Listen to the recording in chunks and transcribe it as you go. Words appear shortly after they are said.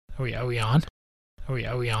Are we on? Are we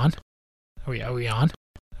on? Are we on? Are we on?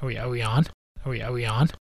 Are we on? Are we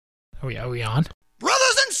on?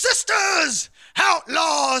 Brothers and sisters,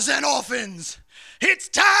 outlaws and orphans, it's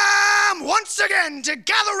time once again to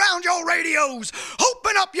gather round your radios,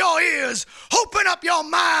 open up your ears, open up your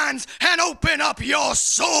minds, and open up your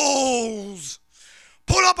souls.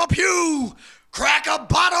 Pull up a pew, crack a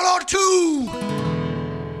bottle or two.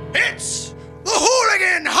 It's the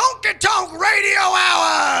Hooligan Honky Tonk Radio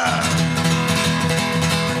Hour.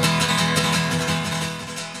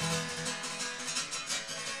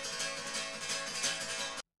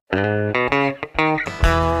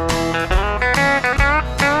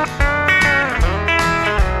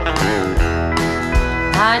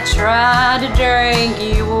 I tried to drink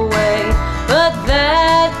you away, but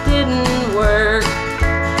that didn't work.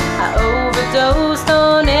 I overdosed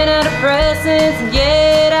on antidepressants, and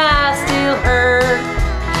yet I still hurt.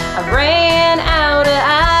 I ran out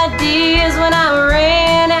of ideas when I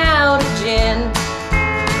ran out of gin.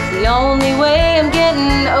 The only way I'm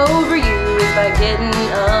getting over you is by getting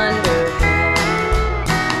under him.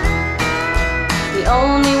 The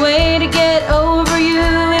only way to get over you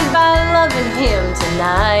is by loving him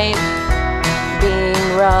tonight.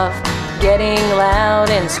 Being rough, getting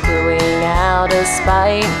loud, and screwing out of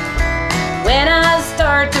spite. When I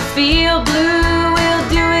start to feel blue, we'll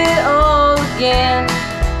do it all again.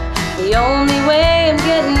 The only way I'm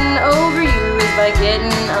getting over you is by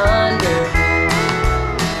getting under him.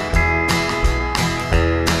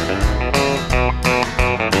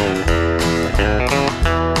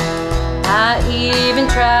 I even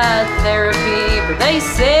tried therapy, but they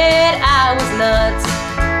said I was nuts.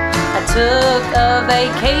 I took a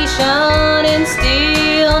vacation and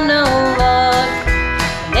still no luck.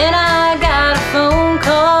 And then I got a phone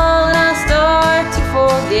call and I start to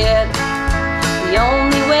forget. The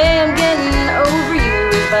only way I'm getting over you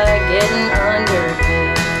is by getting under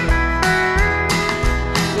him.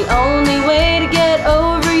 The only way to get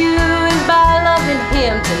over you is by loving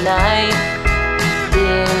him tonight.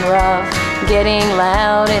 Being rough, getting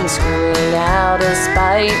loud, and screwing out of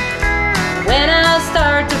spite. When I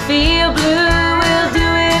start to feel blue, we'll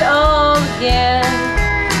do it all again.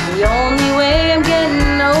 The only way I'm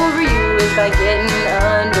getting over you is by getting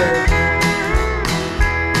under him.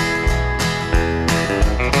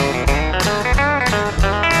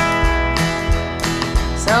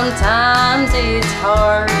 Sometimes it's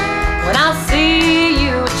hard when I see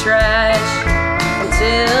you trash,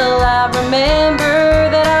 until I remember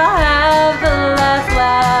that I'll have the last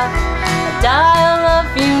laugh. I dial a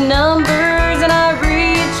few numbers and I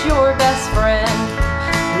reach your best friend.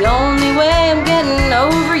 The only way I'm getting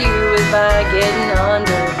over you is by getting under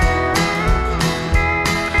him.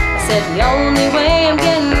 I said the only way I'm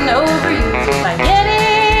getting over you is by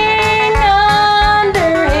getting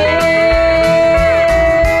under him.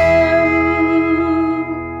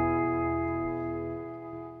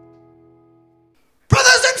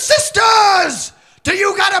 Brothers and sisters, do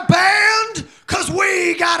you got a band? 'Cause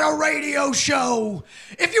we got a radio show.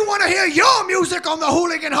 If you want to hear your music on the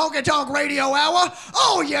Hooligan Honky Tonk Radio Hour,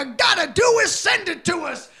 all you gotta do is send it to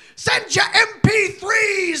us. Send your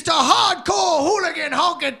MP3s to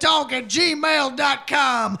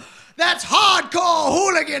hardcorehooliganohonkytonk@gmail.com. That's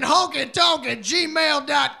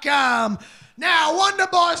hardcorehooliganohonkytonk@gmail.com. Now, Wonder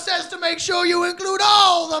Boy says to make sure you include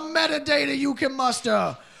all the metadata you can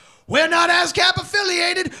muster. We're not ASCAP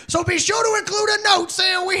affiliated, so be sure to include a note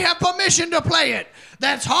saying we have permission to play it.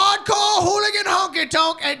 That's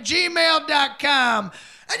hardcorehooliganohonkytonk@gmail.com.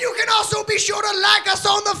 And you can also be sure to like us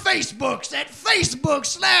on the Facebooks at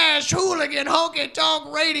Facebook/Hooligan Honky Tonk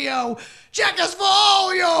Radio. Check us for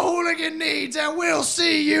all your hooligan needs, and we'll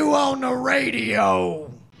see you on the radio.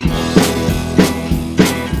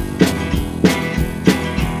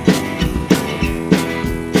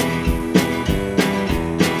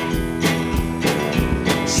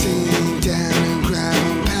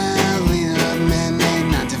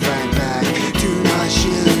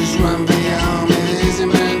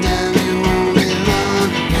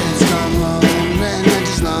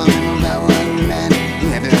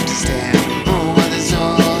 Stand. Oh, what the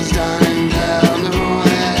soul's done and done, the more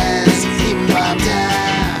that has, even Bob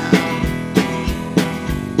died.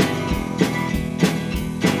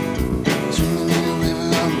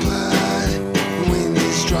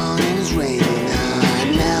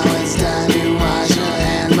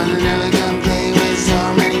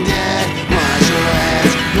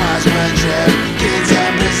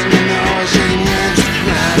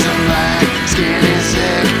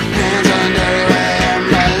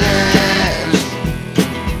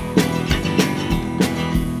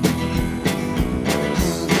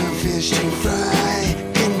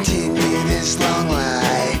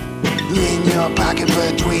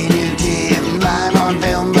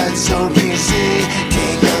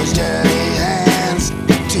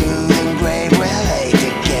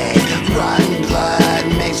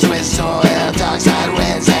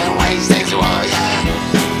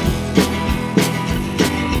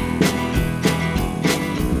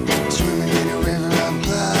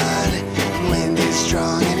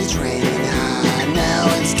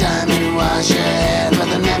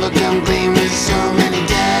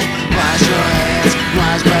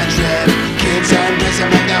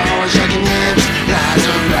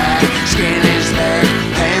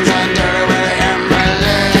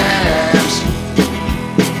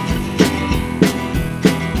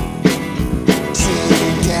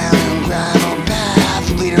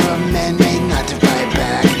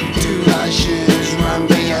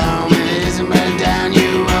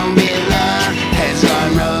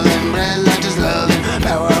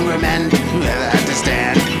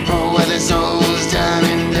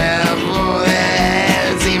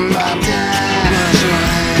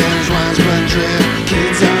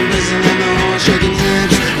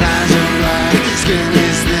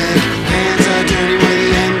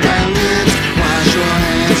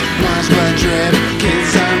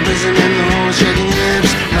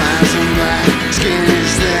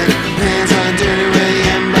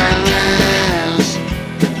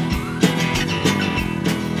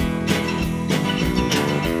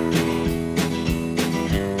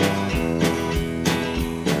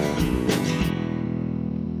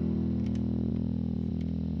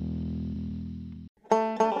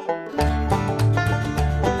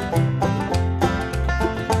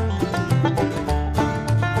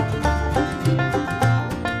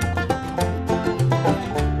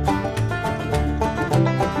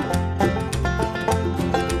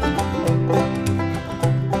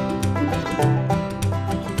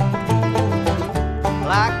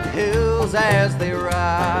 like the hills as they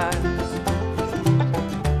rise,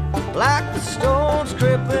 like the stones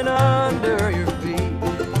crippling under your feet,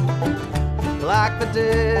 like the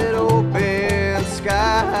dead open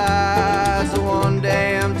skies. The one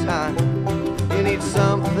damn time you need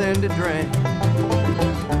something to drink,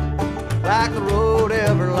 like the road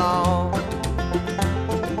ever long,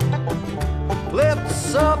 left to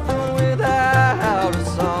suffer without a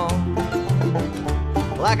song,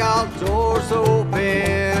 like all doors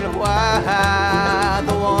open wide.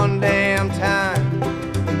 The one damn time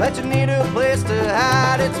that you need a place to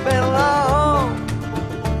hide. It's been a long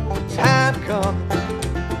time coming,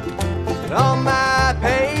 and on my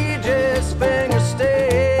pages finger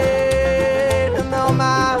stained, and though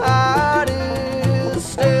my heart is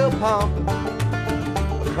still pumping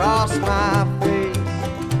across my face,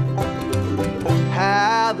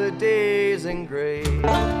 how the days engraved.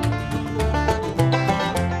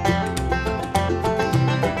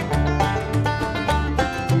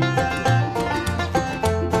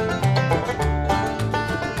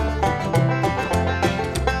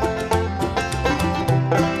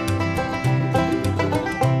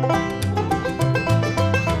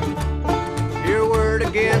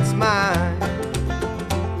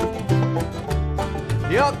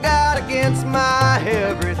 Your God against my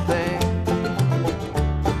everything.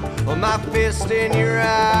 Well, my fist in your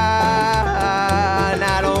eye, and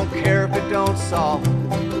I don't care if it don't solve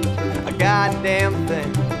a goddamn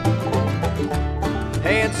thing.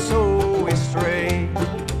 And so we stray,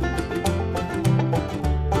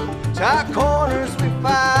 tight corners we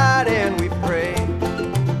fight and we pray,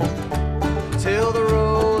 till the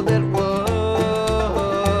road that was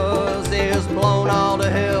is blown all to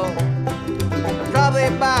hell. Probably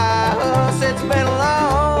by us. It's been a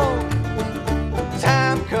long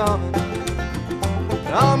time coming,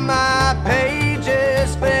 on my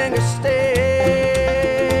pages finger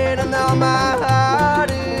stained, and though my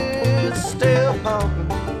heart is still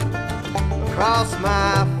pumping across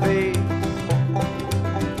my face,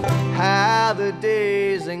 how the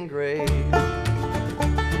days engraved.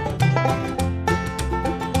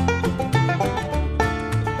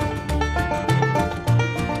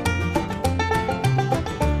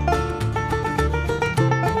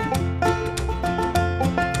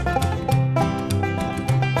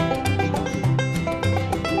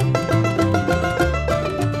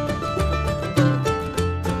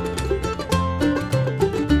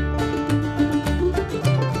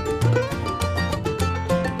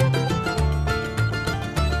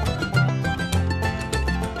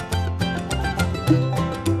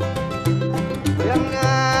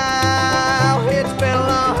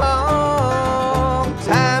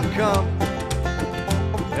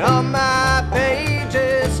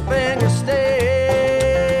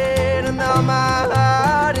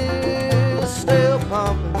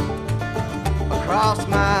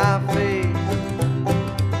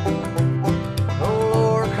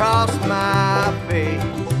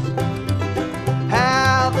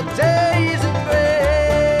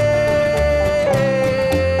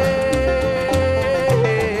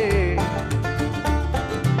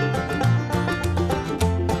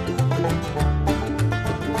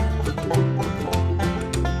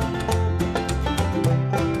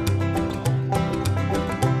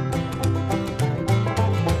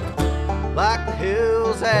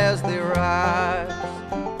 As they rise,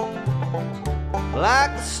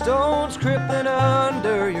 like the stones crippling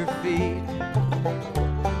under your feet,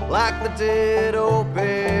 like the dead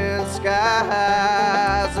open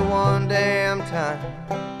skies. The one damn time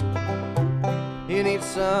you need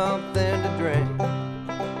something to drink,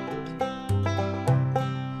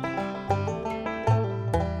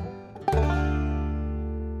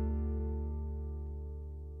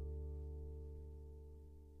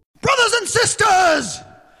 brothers and sisters,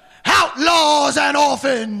 outlaws and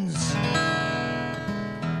orphans.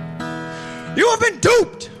 You have been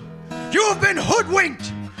duped. You have been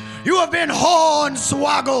hoodwinked. You have been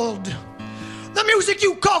hornswoggled. The music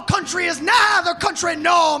you call country is neither country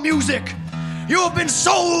nor music. You have been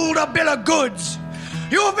sold a bill of goods.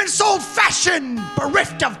 You have been sold fashion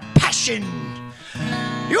bereft of passion.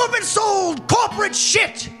 You have been sold corporate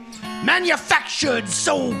shit, manufactured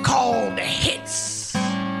so-called hits.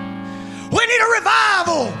 We need a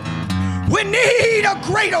revival. We need a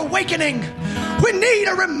great awakening. We need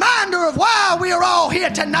a reminder of why we are all here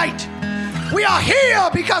tonight. We are here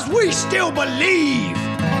because we still believe.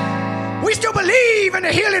 We still believe in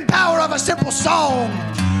the healing power of a simple song.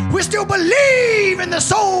 We still believe in the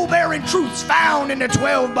soul-bearing truths found in the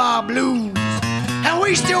 12-bar blues. And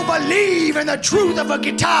we still believe in the truth of a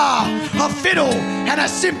guitar, a fiddle, and a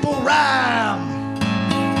simple rhyme.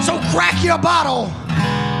 So crack your bottle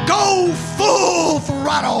go full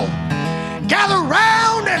throttle. Gather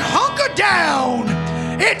round and hunker down.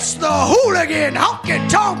 It's the Hooligan Honky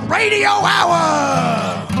Tonk Radio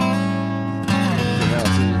Hour.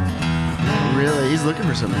 Really? He's looking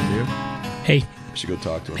for something to do. Hey, I should go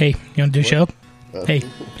talk to him. hey, you want to do a show? Hey,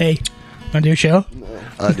 want to do a show?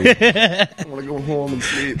 I do. I want to go home and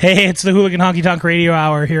sleep. Hey, it's the Hooligan Honky Tonk Radio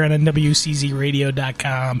Hour here on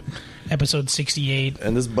WCZRadio.com, episode 68.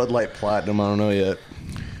 And this Bud Light Platinum, I don't know yet.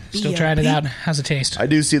 Still trying it out. How's it taste? I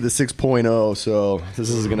do see the 6.0, so this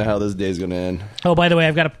is gonna how this day's gonna end. Oh, by the way,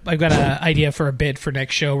 I've got an idea for a bit for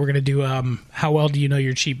next show. We're gonna do how well do you know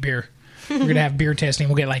your cheap beer? We're gonna have beer testing.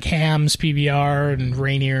 We'll get like Hams, PBR, and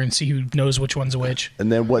Rainier, and see who knows which one's which.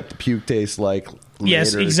 And then what the puke tastes like.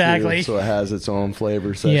 Yes, later, exactly. Too, so it has its own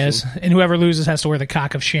flavor session. Yes, and whoever loses has to wear the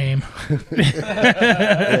cock of shame.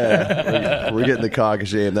 Yeah, we're getting the cock of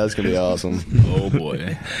shame. That's gonna be awesome. Oh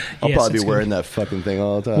boy. I'll Yes, probably it's be wearing that fucking thing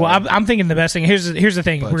all the time. Well, I'm thinking the best thing. Here's the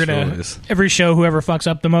thing. By We're gonna choice. every show whoever fucks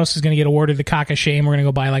up the most is gonna get awarded the cock of shame. We're gonna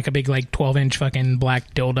go buy like a big 12-inch fucking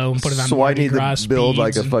black dildo and put it on. so I Mardi need Gras to build like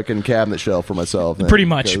beads a and- fucking cabinet shelf for myself. Then, Pretty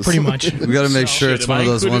much. because- Pretty much. We got to make sure it's Shit, one of am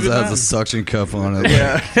I those ones included that in has a that? suction cup on it.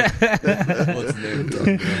 Yeah.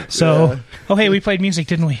 So, oh hey, we played music,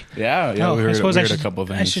 didn't we? Yeah, Oh, we I heard, suppose we I heard should, a couple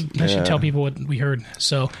of I things. should Yeah. tell people what we heard.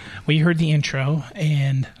 So we heard the intro,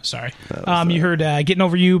 and you heard "Getting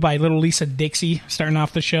Over You" by Little Lisa Dixie, starting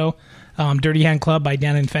off the show. "Dirty Hand Club" by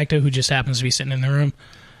Dan Infecto, who just happens to be sitting in the room.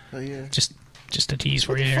 Oh, yeah. Just a tease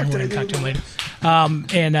for you there. We're going to talk to him later.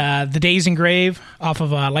 And "The Days Engrave" off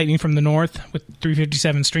of "Lightning from the North" with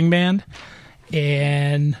 357 String Band.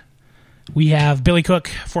 And we have Billy Cook,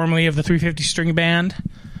 formerly of the 350 String Band,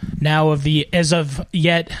 now of the as of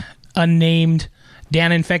yet unnamed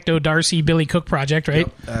Dan Infecto Darcy Billy Cook project, right?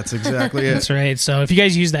 That's exactly it. That's right. So if you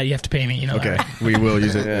guys use that, you have to pay me. You know. Okay, that, we will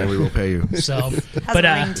use it and we will pay you. right? So, Has but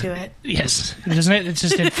a ring to it. yes, doesn't it? It's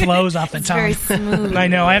just it flows off the It's tongue. very smooth. I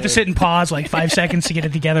know. I have to sit and pause like 5 seconds to get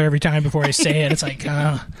it together every time before I say it. It's like,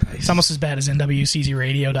 it's almost as bad as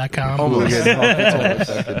NWCZRadio.com.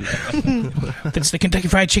 It's the Kentucky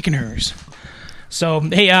Fried Chickeners. So,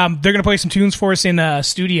 hey, they're going to play some tunes for us in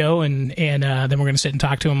studio, and then we're going to sit and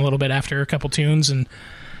talk to them a little bit after a couple tunes and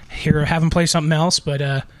have them play something else.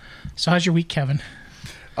 But, so how's your week, Kevin?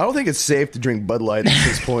 I don't think it's safe to drink Bud Light at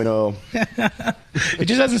 6.0. It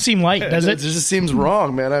just doesn't seem light, does It it? just seems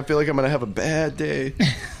wrong, man. I feel like I'm going to have a bad day.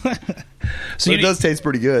 So But it does taste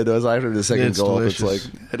pretty good. As after the second It's gulp, delicious. it's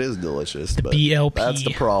like, it is delicious. But BLP. that's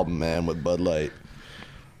the problem, man, with Bud Light.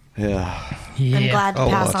 Yeah. Yeah. I'm glad to I'll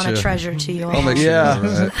pass watch on a it. treasure to you all. I'll make sure. Yeah.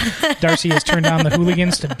 You're right. Darcy has turned on the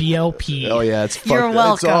hooligans to BLP. Oh, yeah. It's You're fucked.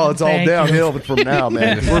 welcome. It's all Thank you. downhill from now,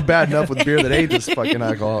 man. We're bad enough with beer that ain't just fucking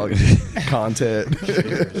alcoholic content.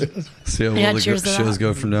 See how Yeah, well the cheers to shows that.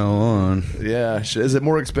 go from now on. Yeah. Is it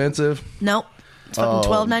more expensive? Nope. It's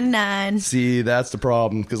fucking $12.99. See, that's the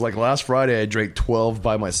problem. Because, like, last Friday, I drank 12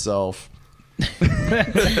 by myself.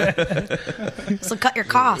 So cut your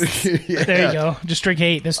costs. There you go. Just drink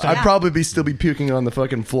 8 this time. I'd probably still be puking on the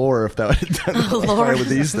fucking floor if that had done Oh, Lord. with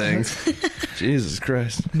these things. Jesus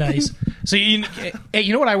Christ. Nice. So you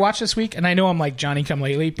know what I watched this week, and I know I'm like Johnny Come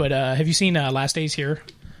Lately, but have you seen Last Days Here,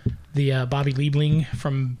 the Bobby Liebling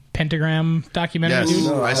from Pentagram documentary? Yes,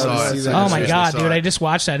 dude? I saw it. Oh my god, dude! I just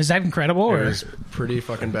watched that. Is that incredible? It Or was pretty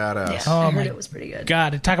fucking badass. Oh I my heard it was pretty good.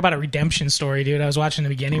 god, talk about a redemption story, dude! I was watching the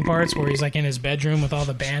beginning parts where he's like in his bedroom with all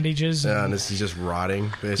the bandages. Yeah, and this is just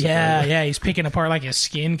rotting, basically. Yeah, he's picking apart like his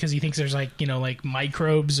skin because he thinks there's like like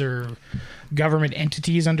microbes or government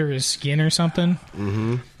entities under his skin or something.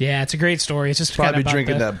 Mm-hmm. Yeah, it's a great story. It's just Probably kind of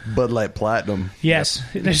drinking that Bud Light Platinum. Yes,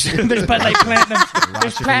 there's Bud Light Platinum.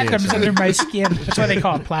 There's chicken and platinums eggs. under my skin. That's why they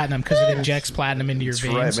call it platinum, because it injects platinum into your That's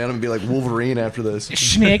veins. right, man. I'm going to be like Wolverine after this.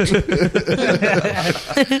 Schnick.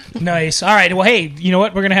 Nice. All right. Well, hey, you know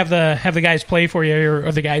what? We're gonna have the guys play for you,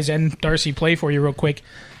 or the guys and Darcy play for you real quick,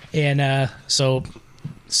 and so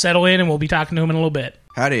settle in, and we'll be talking to him in a little bit.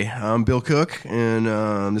 Howdy, I'm Bill Cook, and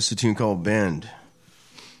this is a tune called Bend.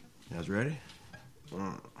 You guys ready?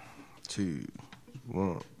 1, 2,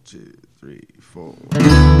 1, 2, 3, 4.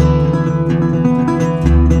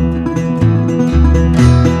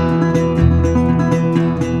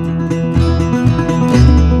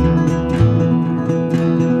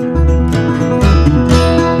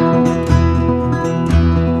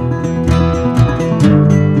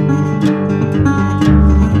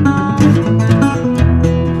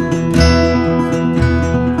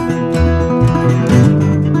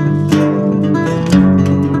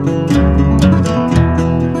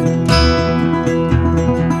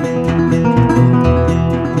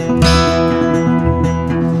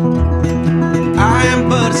 I am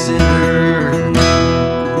but a sinner,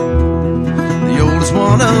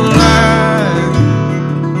 the line.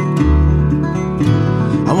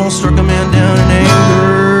 I once struck a man down in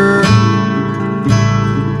anger,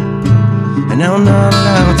 and now I'm not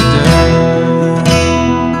allowed to die.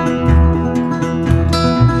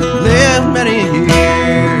 Lived many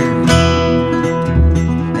years,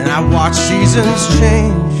 and I watched seasons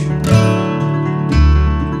change.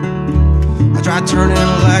 I tried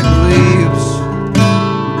turning like leaves,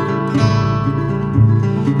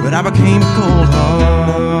 but I became cold,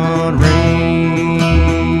 hard rain.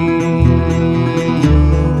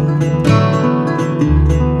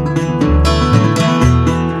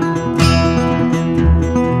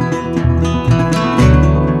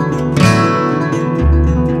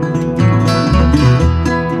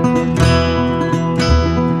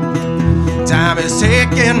 Time is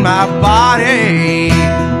taking my body,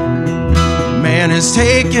 man is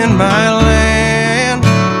taking my land.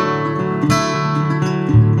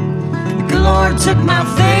 The Lord took my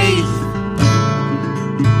faith,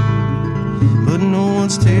 but no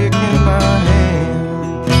one's taking my hand.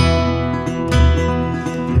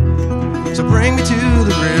 So bring me to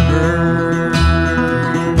the river,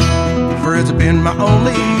 for it's been my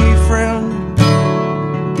only friend.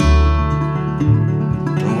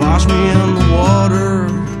 And wash me in the water,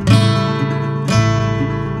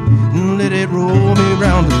 and let it roll me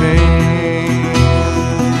round the bend.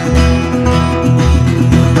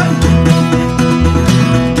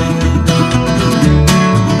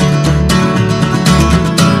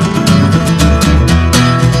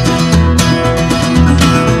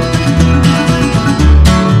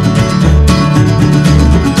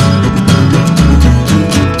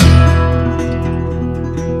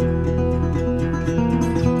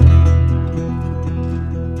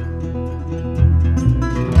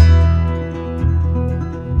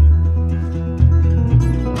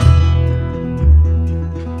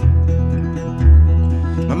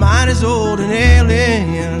 My mind is old and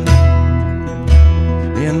alien,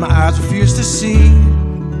 and my eyes refuse to see.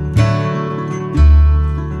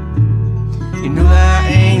 You know I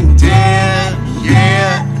ain't dead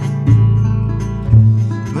yet,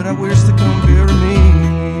 but I wish to come bury me.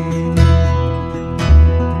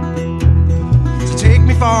 So take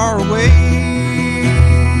me far away,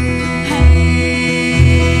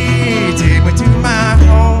 take me to my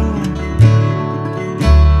home.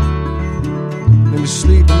 Let me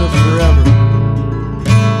sleep and live forever,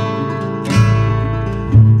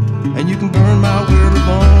 and you can burn my weary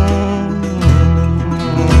bone.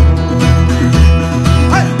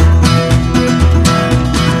 Hey!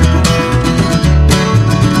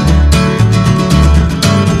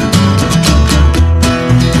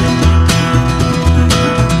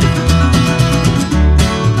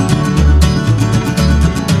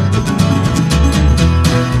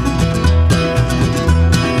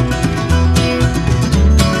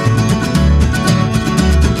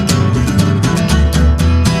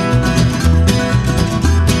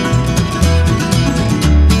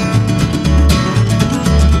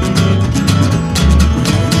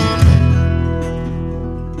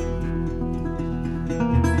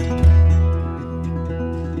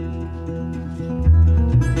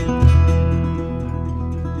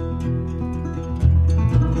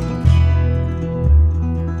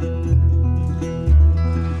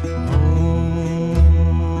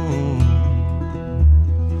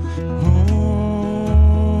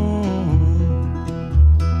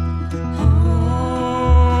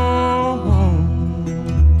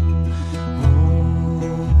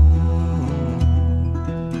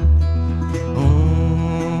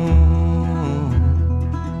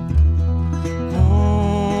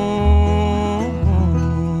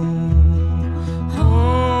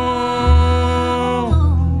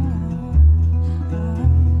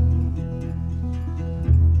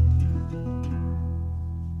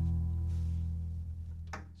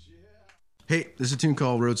 Hey, this is a tune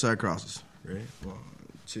called Roadside Crosses. Ready? 1,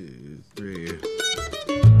 2, 3.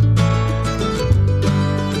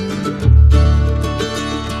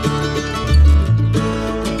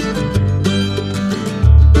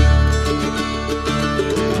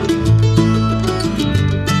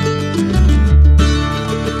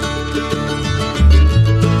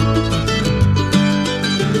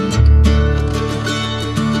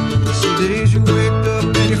 Some days you wake up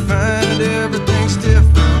and you find everything's different.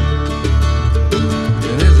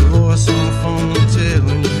 And there's a voice on the phone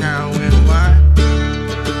telling you how and why.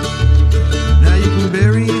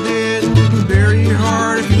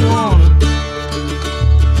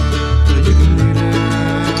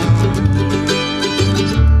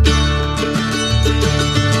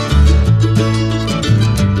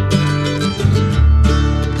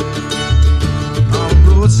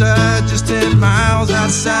 just 10 miles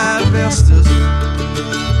outside of Estes.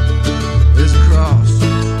 There's a cross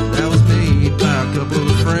that was made by a couple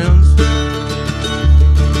of friends.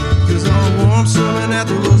 'Cause on a warm summer night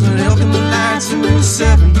there was an elk in the lights and there was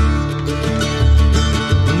 7.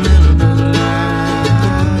 And then another light.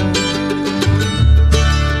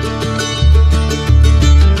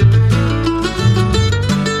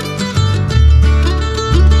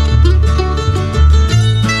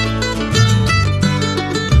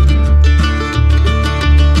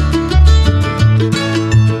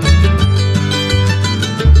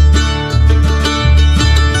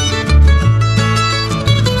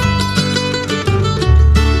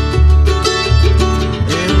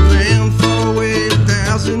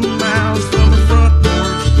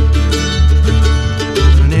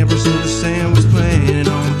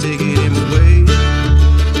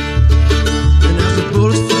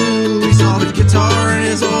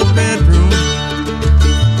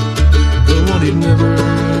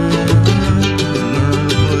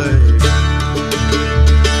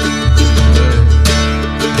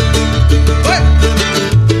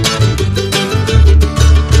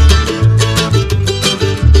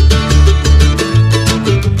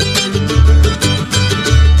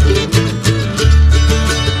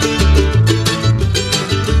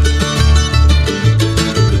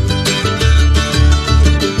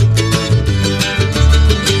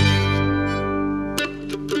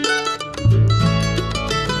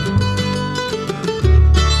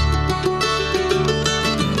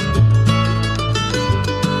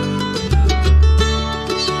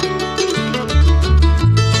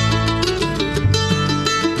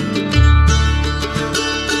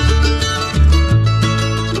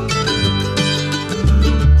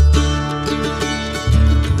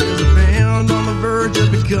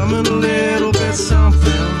 Becoming a little bit something.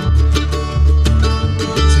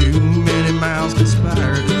 Too many miles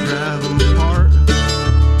conspire to drive them apart.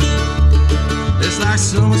 It's like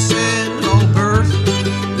someone said, all birth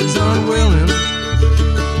is unwilling.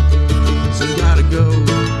 Some gotta go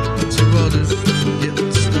to others get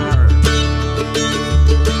the start.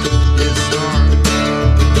 Get started.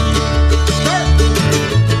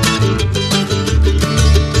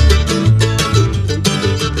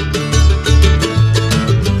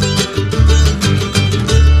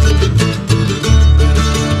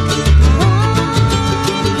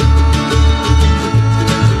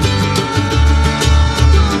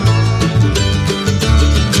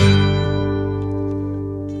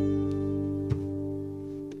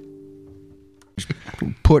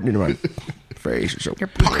 Putting it in my face. So Your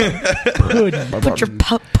pocket. Put your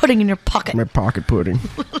pudding in your pocket. my pocket pudding.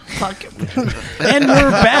 Pocket. And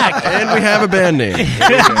we're back. And we have a band name.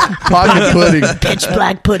 Pocket pudding. Pitch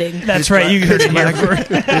black pudding. That's right. You heard it here.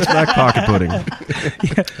 It's black pocket pudding.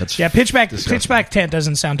 Yeah, pitch black tent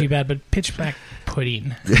doesn't sound too bad, but pitch black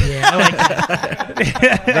pudding. Yeah, I like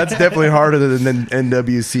that. That's definitely harder than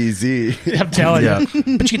NWCZ. I'm telling Yeah.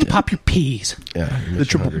 you. But you get to pop your peas. Yeah, The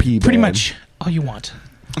triple P. Pretty band. much all you want.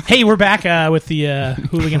 Hey, we're back with the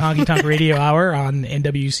Hooligan Honky Tonk Radio Hour on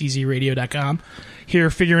NWCZRadio.com. Here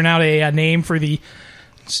figuring out a name for the,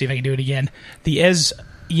 let's see if I can do it again, the as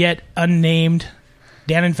yet unnamed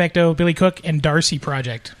Dan Infecto, Billy Cook, and Darcy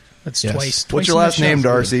Project. That's Yes. twice. What's your in the last name, show.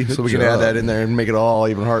 Darcy? So we can add that in there and make it all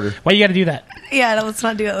even harder. Why you got to do that? Yeah, no, let's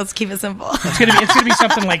not do it. Let's keep it simple. It's gonna be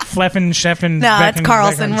something like Fleffen, Sheffen. No, Becken, it's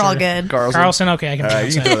Carlson. Becken, We're all sure. good. Carlson. Okay, I can All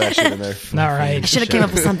right, pronounce you can throw that. that shit in there. All right. Should have came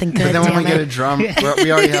up with something good. But then when we damn get a it. drum,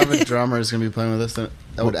 we already have a drummer who's going to be playing with us. That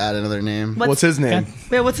would add another name. What's his name?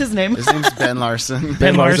 Wait, what's his name? His name's Ben Larson.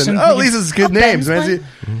 Ben Larson. Oh, at least it's good names, Ben's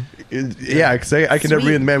man. Yeah, because I can never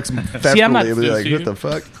Sweet. be in the mix See, I'm not- festival. Be like, what the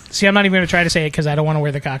fuck? See, I'm not even going to try to say it because I don't want to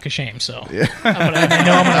wear the cock of shame. So I know I'm going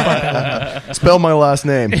to fuck that one up. Spell my last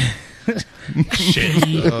name.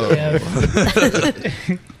 Yeah.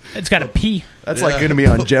 It's got a P. That's like going to be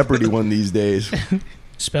on Jeopardy one of these days.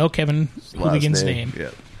 Spell Kevin Last Hooligan's name. Yeah.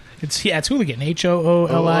 It's Hooligan.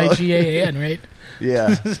 HOOLIGAN, right?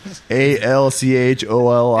 Yeah. ALCHOLIC.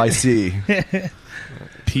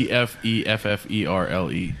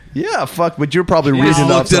 PFEFFERLE. Yeah, fuck, but you're probably Yeah. reading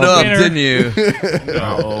You off Looked it up, Winner. didn't you?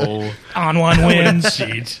 No. On one wins.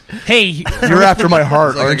 Hey, You're after my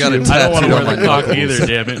heart, Like I aren't got you? a I don't want to tattoo wear on the my cock either,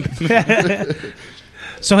 damn it.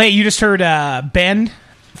 so hey, you just heard Bend,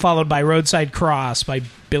 followed by Roadside Cross by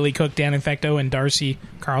Billy Cook, Dan Infecto, and Darcy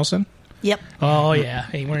Carlson. Yep. Oh yeah.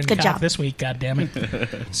 Hey, we're in the Good comp job. this week. God damn it.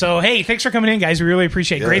 So hey, thanks for coming in, guys. We really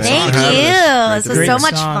appreciate it. Great Thank song. you. This was Great so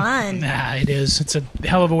much song. fun. Nah, it is. It's a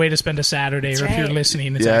hell of a way to spend a Saturday. That's or if you're right.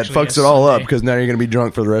 listening, it's Yeah, it actually fucks a it all up Sunday. because now you're going to be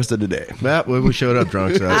drunk for the rest of the day. Matt, we showed up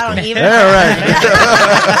drunk, so that's I don't good. even.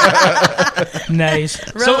 Yeah, right.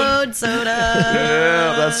 Nice. Road soda.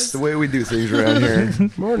 Yeah, that's the way we do things around here.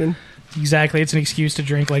 Morning. Exactly. It's an excuse to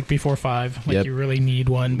drink like before 5. Like Yep. you really need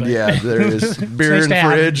one. But Yeah, there is beer nice in to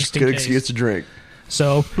have it fridge. just in Good case. excuse to drink.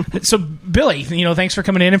 So Billy, thanks for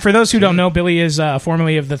coming in. And for those who don't know, Billy is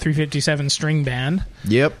formerly of the 357 String Band.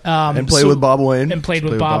 Yep. And played with Bob Wayne. And played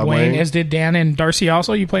with Bob Wayne, as did Dan and Darcy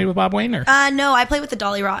also. You played with Bob Wayne? Or? No, I play with the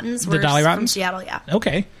Dolly Rottens. The We're Dolly from Rottens? Seattle, yeah.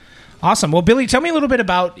 Okay. Awesome. Well, Billy, tell me a little bit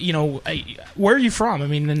about, where are you from? I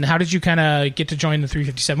mean, and how did you kind of get to join the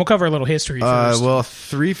 357? We'll cover a little history first. Well,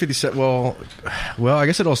 357. Well, I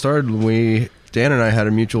guess it all started when Dan and I had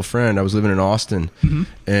a mutual friend. I was living in Austin,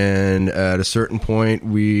 and at a certain point,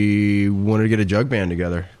 we wanted to get a jug band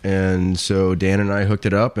together, and so Dan and I hooked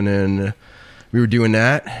it up, and then we were doing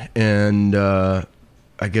that, and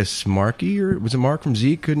I guess Marky, or was it Mark from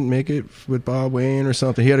Zeke, couldn't make it with Bob Wayne or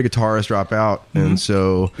something. He had a guitarist drop out, and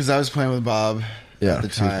so Because I was playing with Bob. yeah, at the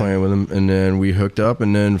so he was time. playing with him, and then we hooked up,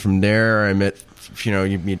 and then from there I met,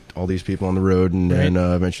 you meet all these people on the road, and then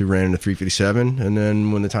eventually ran into 357, and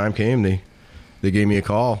then when the time came, they gave me a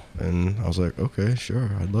call, and I was like, okay, sure,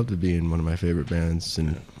 I'd love to be in one of my favorite bands,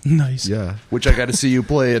 and Nice. yeah, Which I got to see you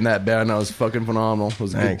play in that band. That was fucking phenomenal. It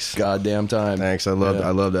was a Thanks. good goddamn time. thanks, I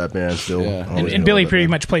love that band still. Yeah. Always And gonna Billy love that pretty band.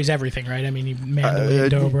 much plays everything, right? I mean, he mandolin, I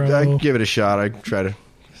dobro. give it a shot. I try to.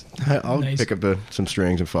 I'll Nice. pick up some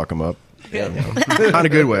strings and fuck them up. Yeah, not a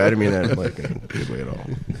good way. I didn't mean that like in a good way at all.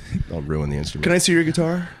 I'll ruin the instrument. Can I see your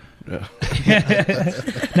guitar?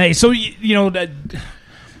 Nice. So,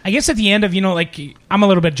 I guess at the end of, I'm a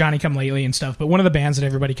little bit Johnny Come Lately and stuff, but one of the bands that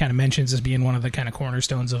everybody kind of mentions as being one of the kind of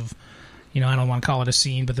cornerstones of, I don't want to call it a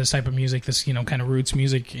scene, but this type of music, this, kind of roots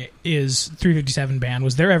music is 357 Band.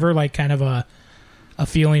 Was there ever like kind of a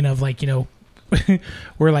feeling of like,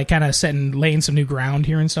 we're like kind of laying some new ground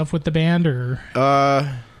here and stuff with the band, or?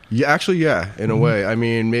 Yeah, actually, yeah, in a way. I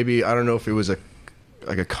mean, maybe, I don't know if it was a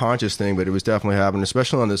conscious thing, but it was definitely happening,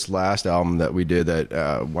 especially on this last album that we did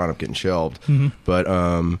that wound up getting shelved. But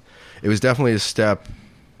it was definitely a step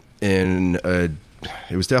in a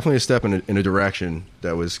direction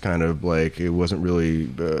that was kind of like, it wasn't really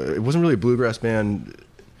a bluegrass band.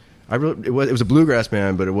 It was a bluegrass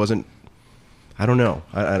band, but it wasn't. I don't know.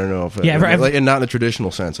 I don't know if and not in the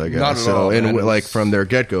traditional sense, I guess. Not at so, all, and man. like from their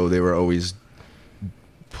get go, they were always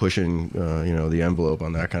pushing, the envelope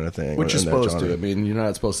on that kind of thing. Which you're and that supposed genre. to. I mean, you're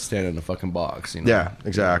not supposed to stand in a fucking box. Yeah,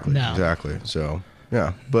 exactly. No. Exactly. So,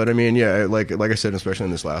 yeah. But I mean, yeah, like I said, especially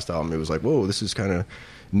in this last album, it was like, whoa, this is kind of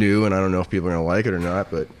new, and I don't know if people are going to like it or not,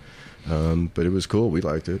 but it was cool. We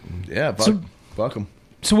liked it. Yeah, fuck them.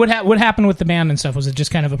 So what happened with the band and stuff? Was it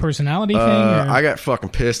just kind of a personality thing? Or? I got fucking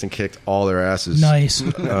pissed and kicked all their asses. Nice.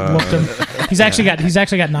 Whooped him. He's actually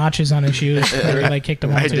got notches on his shoes. Where he, like, kicked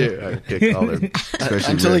them all I too. did. I kicked all their,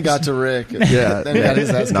 especially Until he Rick's. got to Rick. Yeah, Then he got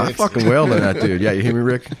his ass not kicked. fucking well than that dude. Yeah, you hear me,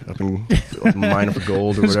 Rick? Up in Mine for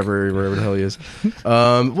Gold or whatever, wherever the hell he is.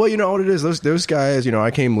 Well, you know what it is. Those guys.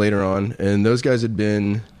 I came later on, and those guys had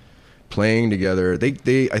been playing together. They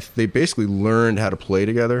basically learned how to play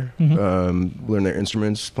together, learn their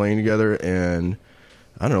instruments playing together, and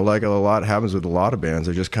I don't know, like a lot happens with a lot of bands.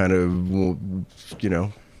 They just kind of,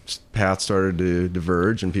 paths started to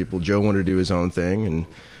diverge, and Joe wanted to do his own thing, and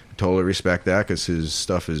totally respect that because his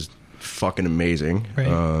stuff is fucking amazing.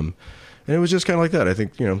 Right. And it was just kind of like that. I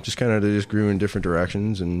think, just kind of, they just grew in different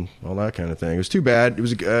directions and all that kind of thing. It was too bad. It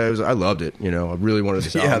was I loved it. I really wanted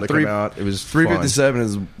this album to come out. It was 357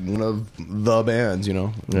 is one of the bands,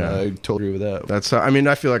 Yeah. I totally agree with that. That's how, I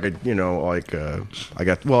feel like I got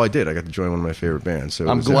to join one of my favorite bands. So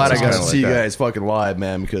I'm glad I got to kinda see you like that. guys fucking live,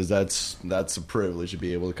 man, because that's a privilege to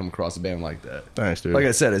be able to come across a band like that. Thanks, dude. Like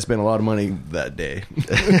I said, I spent a lot of money that day.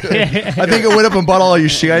 I think I went up and bought all your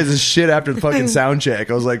guys' shit after the fucking sound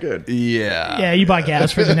check. I was like, yeah. Yeah, you bought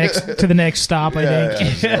gas for the next stop. I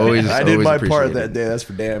think. Yeah. Always, I did always my appreciate part it. that day. That's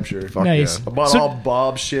for damn sure. Fuck Nice. yeah. I bought So- all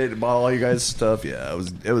Bob's shit, bought all you guys' stuff. Yeah,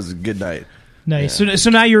 it was a good night. Nice.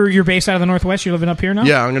 So now you're based out of the Northwest. You're living up here now.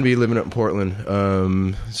 Yeah, I'm gonna be living up in Portland.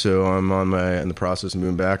 So I'm in the process of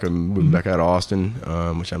moving back. I'm moving back out of Austin,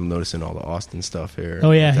 which I'm noticing all the Austin stuff here.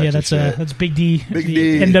 Oh yeah, Texas shit. that's Big D. Big the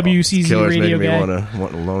D. NWCZ Killer's radio making me guy.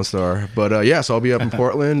 want a Lone Star. But so I'll be up in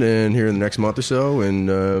Portland and here in the next month or so,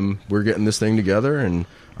 and we're getting this thing together, and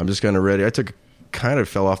I'm just kind of ready. Kind of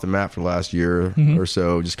fell off the map for the last year or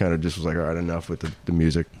so. Just was like, all right, enough with the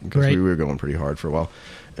music, because Right. we were going pretty hard for a while,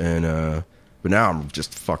 and But now I'm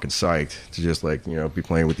just fucking psyched to just like, you know, be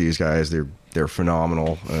playing with these guys. They're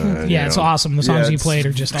phenomenal. Yeah, it's awesome. The songs you played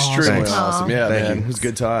are just awesome. Extremely awesome. Yeah, Thank man. you. It was a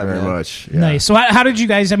good time. Very man. much. Yeah. Nice. So how did you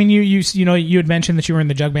guys? I mean, you know you had mentioned that you were in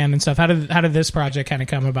the jug band and stuff. How did this project kind of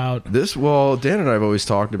come about? Dan and I have always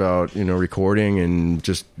talked about, you know, recording and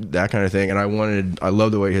just that kind of thing. And I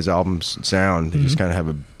love the way his albums sound. They just kind of have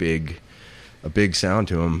a big sound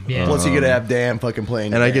to him. Yeah. Plus, you get to have Dan fucking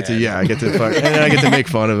playing. And I get to make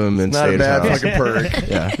fun of him and Not stay a at bad his house. fucking perk.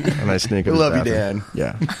 Yeah, and I sneak. We in his love you, bathroom.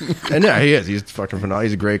 Dan. Yeah, and yeah, he is. He's fucking phenomenal.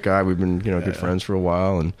 He's a great guy. We've been, you know, good friends for a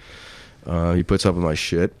while, and he puts up with my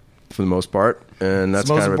shit for the most part, and that's It's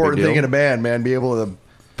the most kind of a important big deal. thing in a band, man. Be able to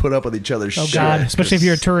put up with each other's Oh shit. God, especially if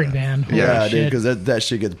you're a touring band. Yeah, Holy dude, shit. because that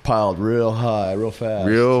shit gets piled real high, real fast.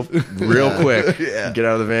 real quick. Yeah. Get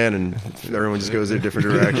out of the van, and everyone just goes in a different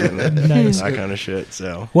direction. Nice. That kind of shit.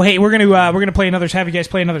 So Well, hey, we're gonna play have you guys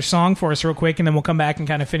play another song for us real quick, and then we'll come back and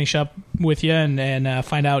kind of finish up with you and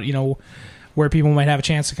find out, you know, where people might have a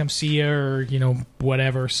chance to come see you or, you know,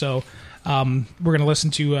 whatever. So we're gonna listen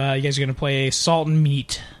to you guys are gonna play Salt and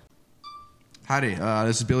Meat. Howdy,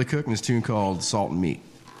 this is Billy Cook and this tune called Salt and Meat.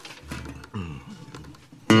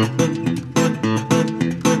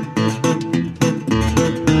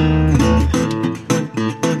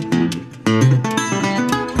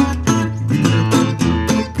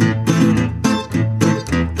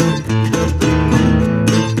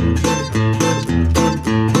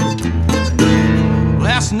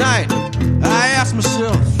 Last night, I asked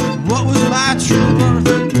myself, what was my true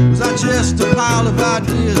worth? Was I just a pile of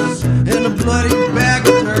ideas in a bloody bag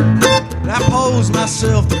of dirt? And I posed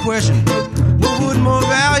myself the question, what would more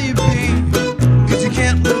value be? Cause you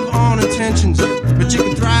can't live on intentions, but you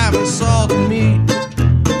can thrive on salt and meat.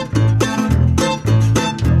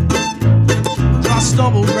 So I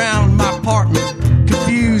stumbled around my apartment,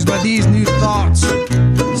 confused by these new thoughts.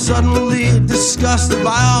 Suddenly disgusted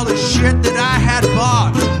by all the shit that I had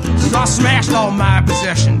bought. So I smashed all my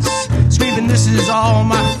possessions, screaming this is all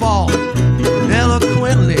my fault.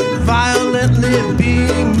 Eloquently, violently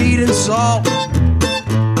being meat and salt.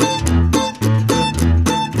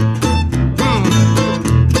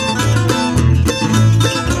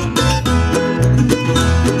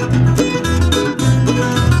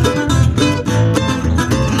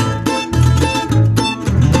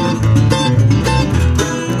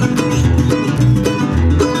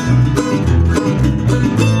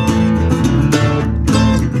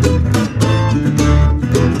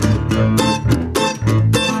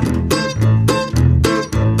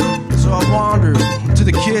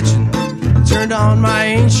 kitchen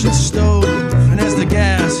stove, and as the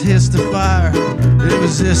gas hissed the fire, it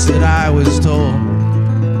was this that I was told.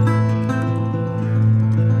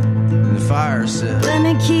 And the fire said, let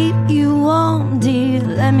me keep you warm, dear,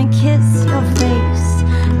 let me kiss your face.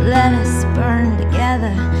 Let us burn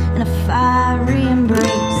together in a fiery embrace.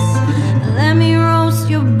 Let me roast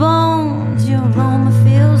your bones, your aroma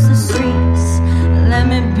fills the streets. Let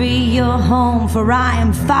me be your home, for I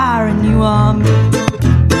am fire and you are me.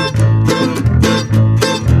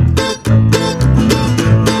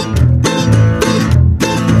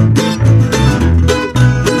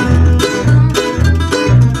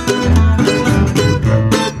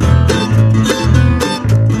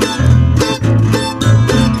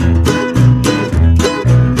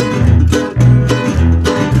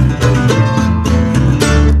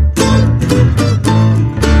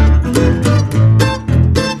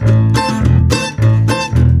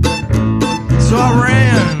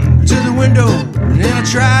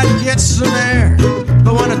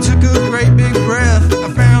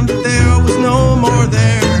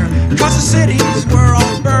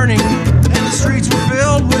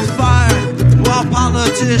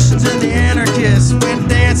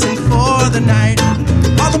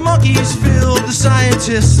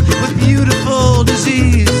 With beautiful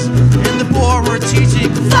disease, and the poor were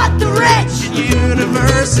teaching fuck the rich in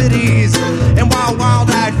universities. And while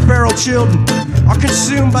wild-eyed feral children are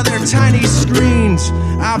consumed by their tiny screens,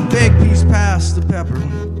 I beg peace past the pepper,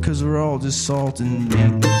 cause we're all just salt and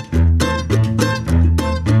meat.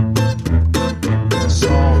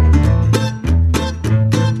 Salt.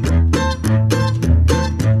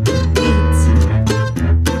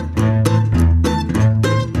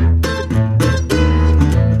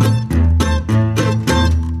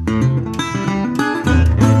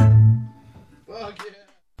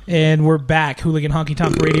 And we're back. Hooligan Honky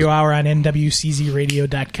Tonk Radio Hour on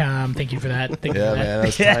NWCZRadio.com. Thank you for that. Thank you for that. Man, that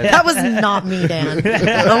was tight. That was not me, Dan.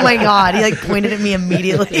 Oh my God. He pointed at me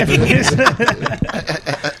immediately.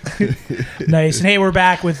 Nice. And hey, we're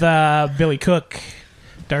back with Billy Cook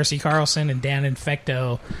Darcy Carlson and Dan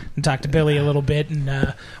Infecto, and talk to Billy a little bit. And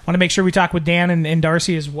want to make sure we talk with Dan and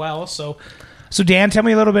Darcy as well. So Dan, tell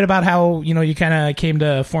me a little bit about how you kind of came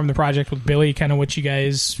to form the project with Billy, kind of what you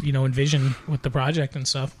guys envision with the project and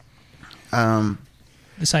stuff.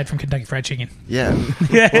 Aside from Kentucky Fried Chicken. Yeah.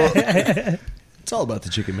 Well, it's all about the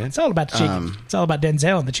chicken, man. It's all about the chicken. It's all about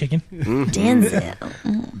Denzel and the chicken.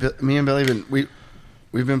 Denzel. Me and Billy,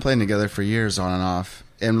 we've been playing together for years on and off.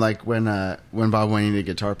 And like when Bob Wayne needed a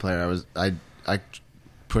guitar player, I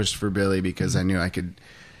pushed for Billy because I knew I could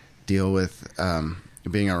deal with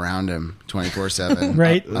being around him 24/7.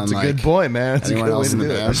 Right. That's a good point, man. That's a good way to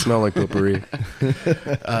do it. I smell like potpourri.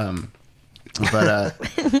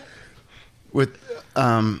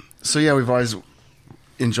 So yeah, we've always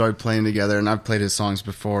enjoyed playing together, and I've played his songs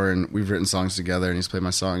before, and we've written songs together, and he's played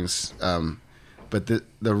my songs. But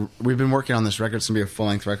we've been working on this record. It's gonna be a full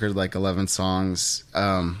length record, like 11 songs.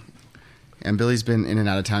 And Billy's been in and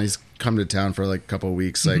out of town. He's come to town for like a couple of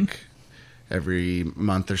weeks, like every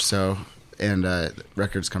month or so. And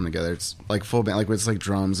records come together. It's like full band, like it's like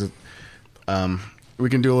drums. We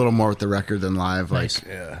can do a little more with the record than live. Nice.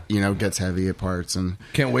 Like, gets heavy at parts, and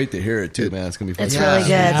can't wait to hear it too, man. It's gonna be fun. It's really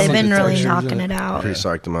good. They've been really knocking it out. Pretty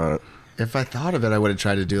psyched about it. If I thought of it, I would have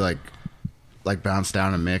tried to do like bounce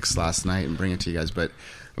down a mix last night and bring it to you guys. But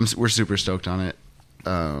we're super stoked on it.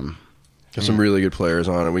 Got some really good players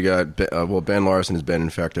on it. We got Ben Larson is Ben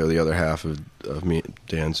Infecto, the other half of me,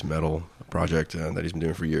 Dan's metal project that he's been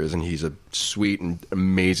doing for years, and he's a sweet and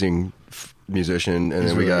amazing musician. And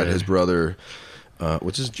then we got his brother.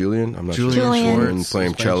 What's his Julian? I'm not sure. Julian.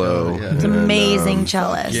 Playing cello. Yeah. It's amazing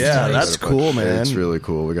cellist. Yeah, that's cool, man. It's really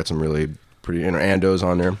cool. We got some really pretty Ando's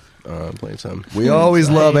on there playing some. We always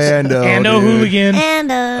love Ando. Ando dude. Hooligan.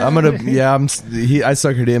 And I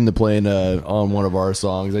suckered him to playing on one of our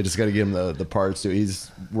songs. I just got to give him the parts too. He's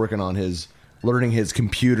working on learning his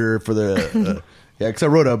computer for the. Yeah, because I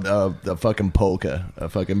wrote a fucking polka, a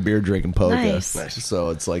fucking beer drinking polka. Nice.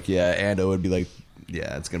 So it's like, Ando would be like,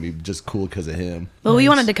 yeah, it's gonna be just cool because of him. Well, we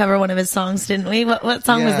wanted to cover one of his songs, didn't we? What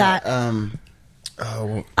song was that?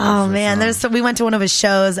 Man, we went to one of his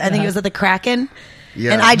shows. I think it was at the Kraken.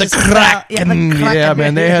 Yeah, and I just yeah,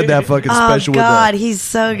 man, they had that fucking special. Oh God, with he's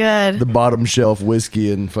so good. The bottom shelf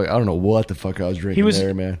whiskey and I don't know what the fuck I was drinking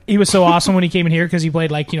there, man. He was so awesome when he came in here because he played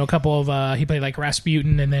like a couple of he played like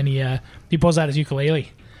Rasputin, and then he pulls out his ukulele.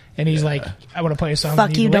 And he's like, I want to play a song Fuck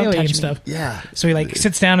with you, ukulele don't touch and me. stuff. Yeah. So he like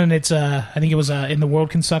sits down and it's I think it was In the World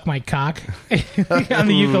Can Suck My Cock on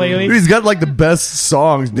the ukulele. Dude, he's got like the best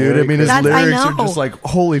songs, dude. I mean, his lyrics I are know. just like,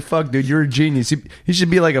 holy fuck, dude, you're a genius. He should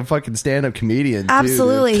be like a fucking stand-up comedian. Too,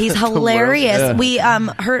 Absolutely, dude. he's hilarious. Yeah. We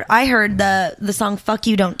I heard the song "Fuck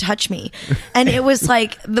You, Don't Touch Me," and it was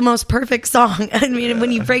like the most perfect song. I mean,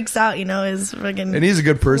 when he breaks out, is fucking. And he's a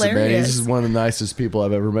good person, hilarious. man. He's just one of the nicest people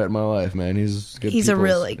I've ever met in my life, man. He's good. He's a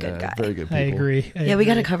really good guy. Very good people. I agree. Yeah, we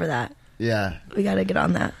got to cover that. Yeah. We got to get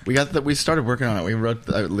on that. We started working on it. We wrote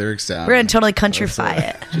the lyrics down. We're gonna totally countrify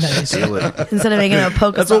it Steal it. instead of making it a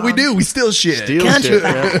polka. That's what we do. We steal shit. Steal shit.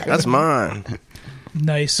 That's mine.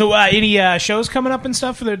 Nice. So, any shows coming up and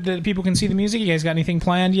stuff that people can see the music? You guys got anything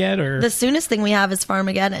planned yet? Or The soonest thing we have is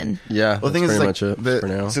Farmageddon. Yeah, Well, the that's thing is, pretty like, much it for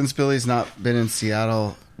now. since Billy's not been in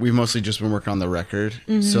Seattle, we've mostly just been working on the record.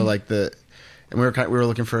 Mm-hmm. So like and we were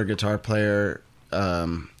looking for a guitar player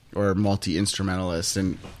or multi-instrumentalist,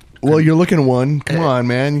 and Well, you're looking at one. Come on,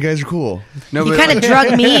 man. You guys are cool. no, You but, kind of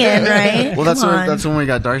drug me in, right? well, that's when we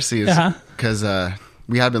got Darcy, Uh-huh. because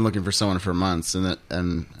we had been looking for someone for months, and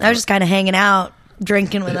I was just kind of hanging out,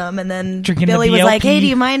 drinking with him, and then Drinking Billy a was like, BLP. "Hey, do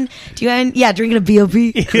you mind? Yeah, drinking a BOP."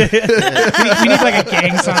 we need like a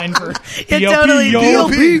gang sign for Yeah, BLP, totally. yo.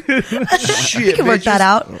 BLP. Shit, You can work that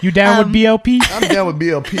out. You down with BLP? I'm down with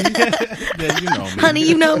BLP. yeah, you know me. Honey,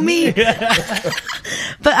 you know me.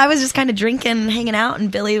 But I was just kind of drinking and hanging out,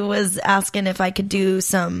 and Billy was asking if I could do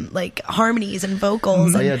some like harmonies and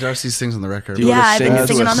vocals. Oh And, yeah, Darcy sings on the record. Do you yeah, wanna I've sing been into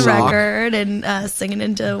singing a on the sock? record and singing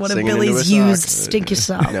into one Singing of into Billy's a sock. used stinky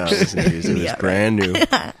socks. No, it's Yeah, brand new.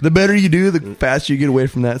 The better you do, the faster you get away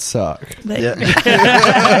from that sock. But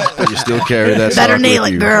But you still carry that. better sock nail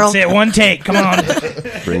with it, you. girl. That's it. One take. Come on.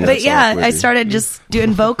 Bring that But yeah, sock with I you. started just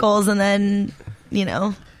doing vocals, and then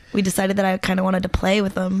we decided that I kind of wanted to play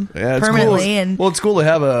with them Yeah, it's permanently. cool. And Well, it's cool to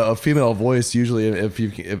have a female voice. Usually, if you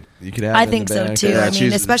can have. I it in think the so band. too. Yeah, I mean,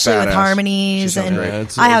 she's especially with badass. harmonies, She sounds and great. Yeah,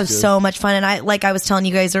 it's I have always good. so much fun. And I was telling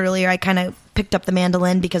you guys earlier, I kind of picked up the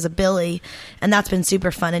mandolin because of Billy, and that's been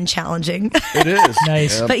super fun and challenging. It is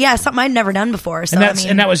Nice. Yep. But yeah, something I'd never done before. So And I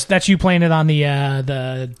mean, that's you playing it on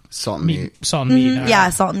the Salt and meat. salt and meat. yeah,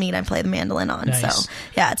 salt and meat. I play the mandolin on. Nice. So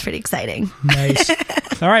yeah, it's pretty exciting. Nice.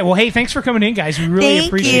 All right. Well, hey, thanks for coming in, guys. We really Thank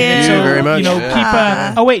appreciate you. it. Thank So, you very much. You know, Yeah.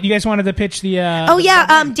 keep. Oh wait, you guys wanted to pitch the. Oh yeah,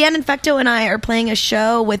 Dan Infecto and I are playing a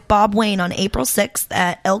show with Bob Wayne on April 6th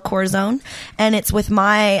at El Corazon, and it's with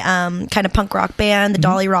my kind of punk rock band, the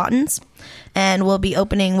Dolly Rottens, and we'll be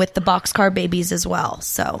opening with the Boxcar Babies as well.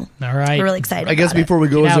 So all right, we're really excited. I guess about it. before we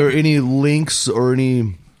go, Get is there out. any links or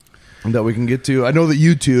any that we can get to? I know that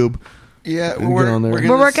YouTube. Yeah, we can get on there.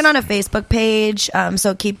 We're working on a Facebook page,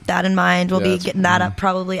 so keep that in mind. We'll be getting that up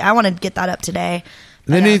probably. I want to get that up today.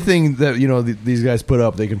 And then anything that these guys put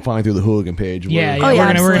up, they can find through the Hooligan page. Yeah, where-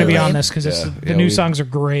 we're gonna be on this because the Yeah, new we- songs are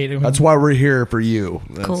great. That's why we're here for you.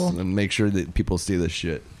 Cool. And make sure that people see this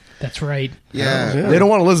shit. That's right. Yeah. They don't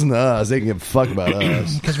want to listen to us. They can give a fuck about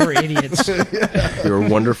us. Because we're idiots. You're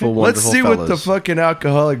wonderful, Let's wonderful see fellas. what the fucking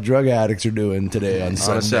alcoholic drug addicts are doing today on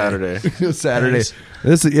Sunday. Saturday. Saturday. Nice.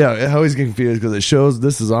 This is I always get confused because it shows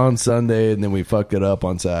this is on Sunday and then we fucked it up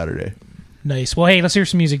on Saturday. Nice. Well, hey, let's hear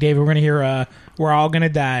some music, David. We're gonna hear "We're All Gonna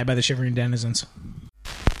Die" by the Shivering Denizens.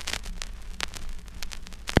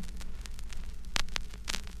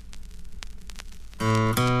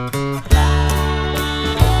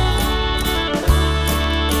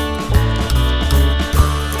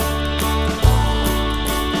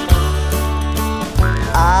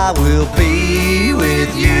 I will be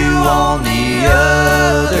with you on the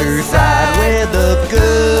other side where the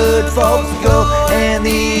good folks go and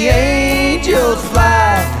the angels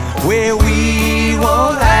fly, where we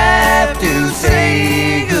won't have to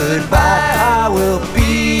say goodbye. I will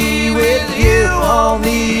be with you on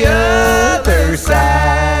the other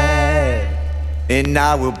side, and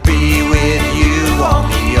I will be with you on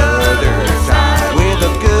the other side where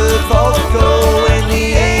the good folks go and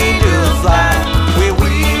the angels fly, where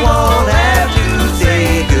we won't have to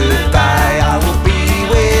say goodbye. I will be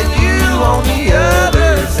with you on the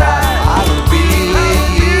other side. I will be with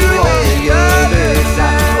you on the other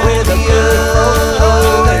side where the good folks go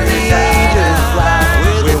and the angels fly,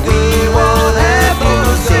 where we won't have to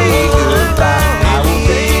say goodbye. I will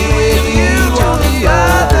be with you on the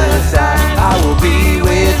other side. I will be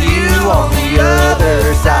with you on the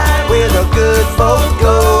other side where the good folks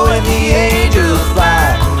go and the angels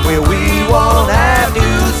fly, where we won't have to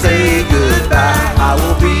say goodbye. I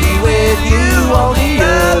will be with you on the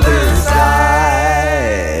other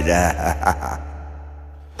side.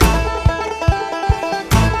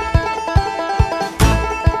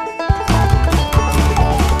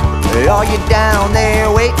 Are you down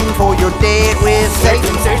there waiting for your date with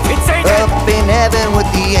Satan? Up in heaven with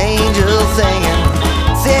the angels singing.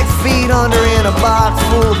 6 feet under in a box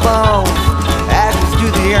full of bones. Ashes to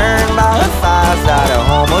the urn by the fireside of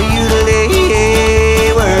home. Oh, you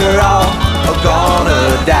lay, we're all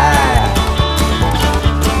gonna die.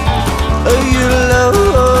 Oh, you low,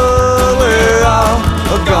 we're all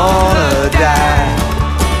gonna die.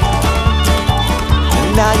 And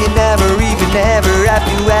now you never have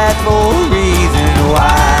to ask for a reason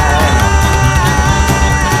why.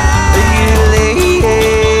 You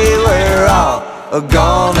lay, we're all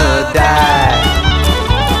gonna die.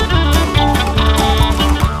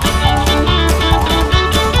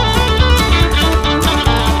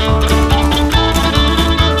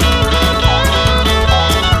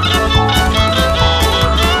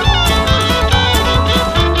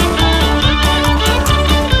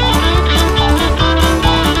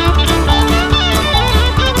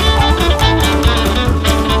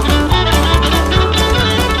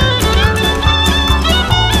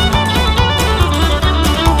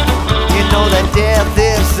 Death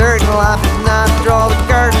is certain, life is not draw the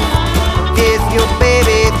curtain. Kiss your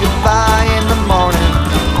baby goodbye in the morning.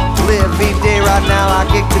 Live each day right now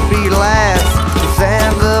like it could be last. The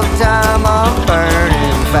sands of time are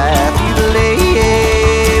burning fast. You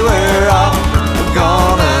lay, we're all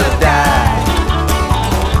gonna die.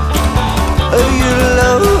 Oh, you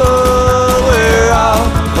low, we're all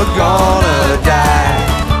gonna die.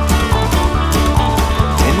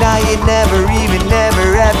 And now you never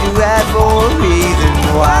have to ask for a reason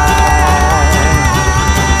why.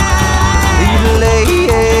 You lay,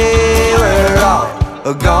 we're all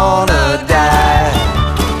gonna die.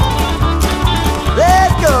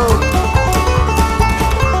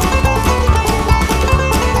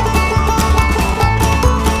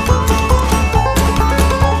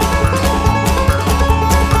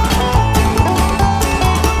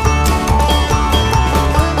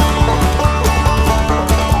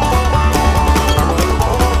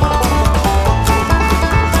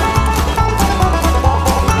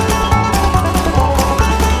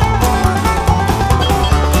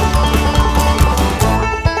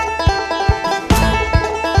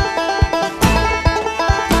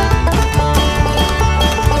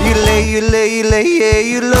 yeah,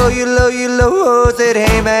 you low, you low, you low. Said,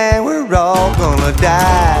 hey man, we're all gonna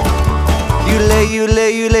die. You lay, you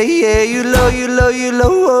lay, you lay, yeah, you low, you low, you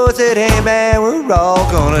low. Said, hey man, we're all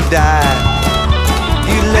gonna die.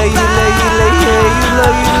 You lay, you lay, you lay, yeah, you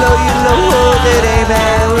low, you low, you low. Said, hey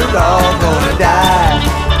man, we're all gonna die.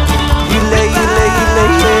 You lay, you lay, you lay,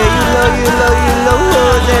 yeah, you low, you low, you low.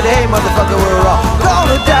 Said, hey motherfucker, we're all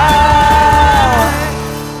gonna die.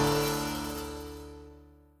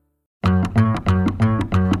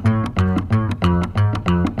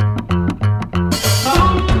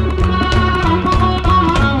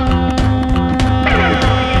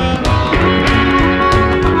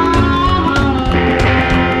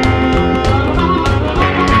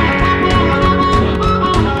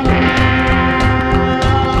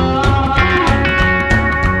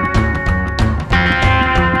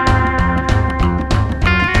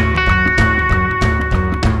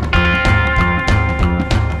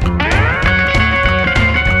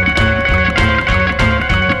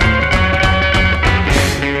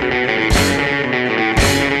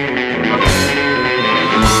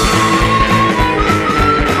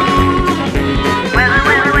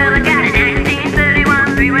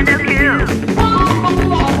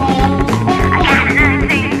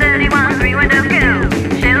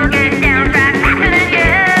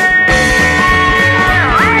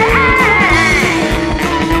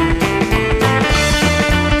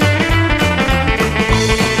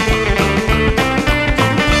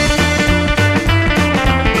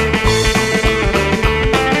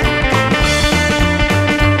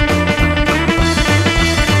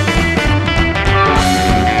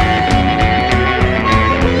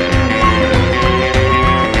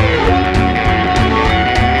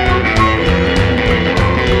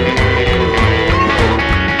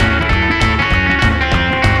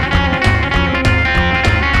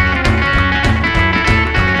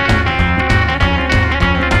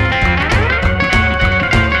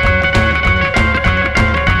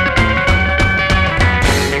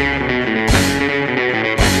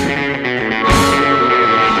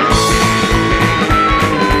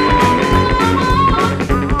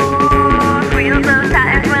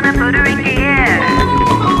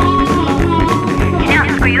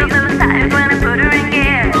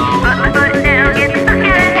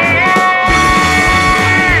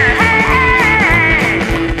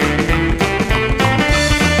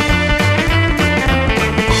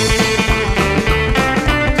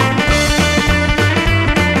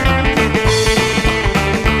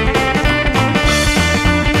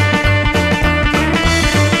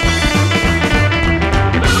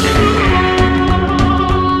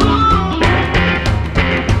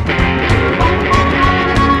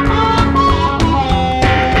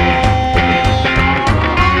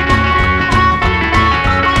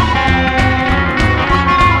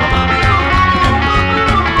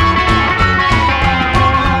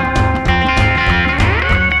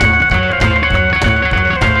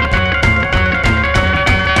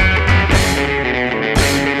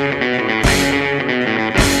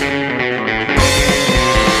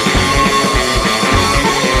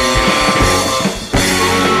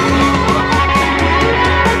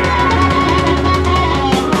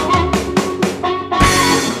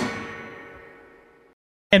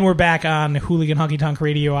 And we're back on Hooligan Honky Tonk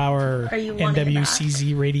Radio Hour, Are you wanting it back?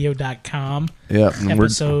 NWCZradio.com. Yep. and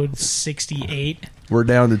Episode 68. We're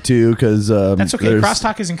down to 2 because That's okay.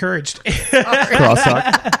 Crosstalk is encouraged.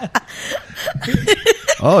 Crosstalk.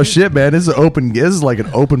 Oh shit, man! This is like an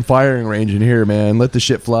open firing range in here, man. Let the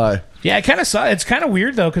shit fly. Yeah, I kind of saw. It's kind of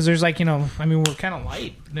weird though, because there's like, you know, I mean, we're kind of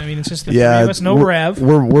light. I mean, it's just the three of us, no rev.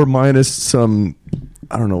 We're minus some.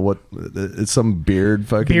 I don't know what it's some beard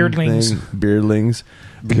fucking Beardlings. thing. Beardlings.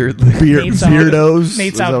 Nate's Beardos.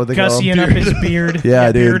 Nate's out gussying up his beard.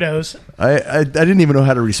 Yeah, dude. Beardos. I didn't even know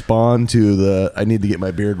how to respond to the I need to get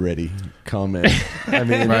my beard ready comment. I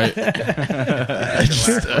mean, Right.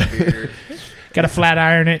 Got to flat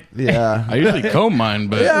iron it. Yeah. I usually comb mine,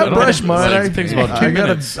 but Yeah, I don't brush know. mine. It takes about 2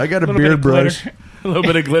 minutes. I got a Little bit beard of glitter. brush. A little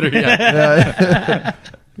bit of glitter, yeah.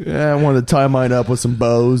 Yeah, I wanted to tie mine up with some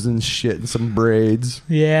bows and shit and some braids.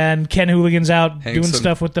 Yeah, and Ken Hooligan's out Hang doing some-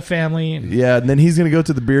 stuff with the family. And Yeah, and then he's going to go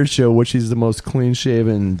to the beard show, which he's the most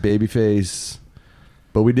clean-shaven baby face.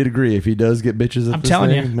 But we did agree, if he does get bitches at I'm this telling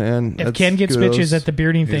thing, you, man, if that's Ken gets kudos. bitches at the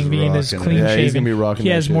bearding thing, being as rocking it. clean Yeah, he's shaven, gonna be rocking he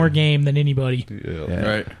that has shit. more game than anybody. Yeah.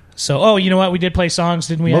 Right. So, oh, you know what? We did play songs,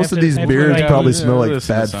 didn't we? Most of these beards like- probably Yeah, smell like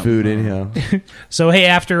listen to bad something. food anyhow. So, hey,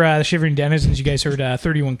 after the Shivering Denizens, you guys heard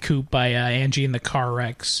 31 Coop by Angie and the Car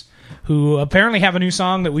Wrecks. who apparently have a new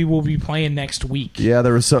song that we will be playing next week. Yeah,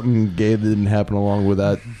 there was something gay that didn't happen along with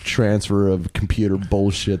that transfer of computer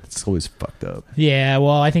bullshit. That's always fucked up. Yeah,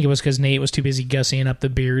 well, I think it was because Nate was too busy gussying up the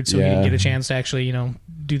beard, so he didn't Yeah. get a chance to actually,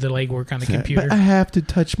 do the legwork on the computer. But I have to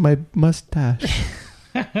touch my mustache.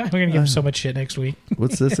 We're gonna give him so much shit next week.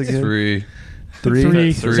 What's this again? 3. Three.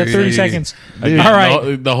 Is that 30 seconds? Dude, All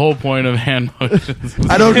right. The whole point of hand motions.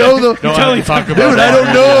 I don't know though. Don't have to talk about Dude, I that.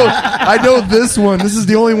 don't know. I know this one. This is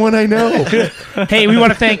the only one I know. Hey, we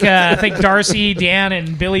want to thank Darcy, Dan,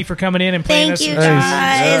 and Billy for coming in and playing Thank us. you,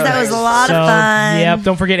 guys. That was a lot of fun. Yep.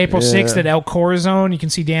 Don't forget April Yeah. 6th at El Corazon. You can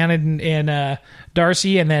see Dan and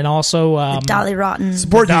Darcy, and then also Dolly Rotten.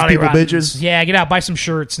 Support these Dolly people, Rottens. bitches. Yeah, get out, buy some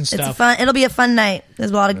shirts and It's stuff. fun. It'll be a fun night.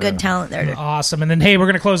 There's a lot of good talent there. Awesome. And then hey, we're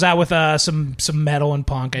gonna close out with some metal and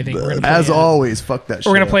punk. I think we're gonna play, As always, fuck that shit.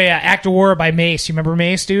 we're gonna play Act of War by Mace. You remember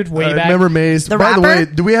Mace, dude? Way back. Remember Maze. The By the rapper? way,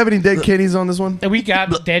 do we have any dead Kennedys on this one? We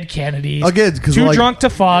got Dead Kennedys. Oh, good, 'cause Too like- drunk to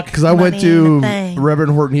fuck. Because I went Money to in the thing.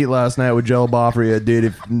 Reverend Horton Heat last night with Jello Boffrey. Dude,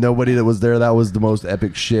 if nobody that was there, that was the most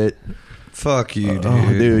epic shit. Fuck you, dude. Oh,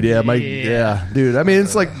 dude, yeah, Yeah. dude. I mean,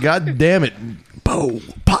 it's like, god damn it, Bo,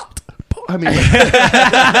 pot. I mean,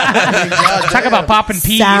 Talk about popping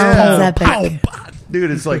peas. Sounds epic. dude,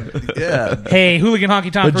 it's like, yeah. Hey, Hooligan Honky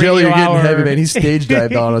Tonk But Jelly, Radio you're getting Hour. heavy, man. He stage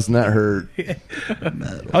dived on us, and that hurt.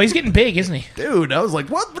 Oh, he's getting big, isn't he? Dude, I was like,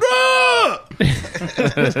 what? But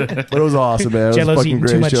it was awesome, man. It was Jello's a fucking eating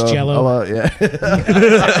great too much show. Jello. Yeah.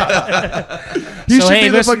 You So, should hey, be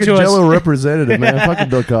the listen fucking to us. Jello representative, man. Fucking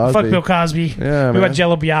Bill Cosby. Fuck Bill Cosby. Yeah, we man. got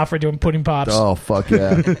Jello Biafra doing pudding pops. Oh, fuck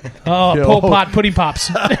yeah. Oh, Yo. Pol Pot pudding pops.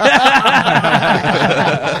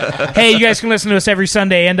 Hey, you guys can listen to us every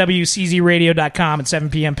Sunday, nwczradio.com at 7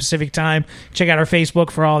 p.m. Pacific time. Check out our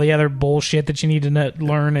Facebook for all the other bullshit that you need to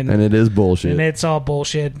learn. And And it is bullshit. it's all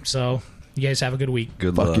bullshit. So you guys have a good week.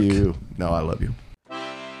 Good Fuck luck. you. No, I love you.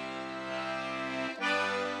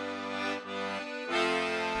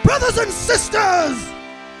 Brothers and sisters,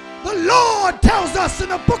 the Lord tells us in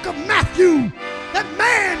the book of Matthew that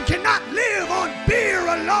man cannot live on beer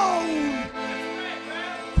alone.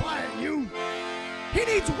 Quiet, you. He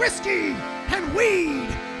needs whiskey and weed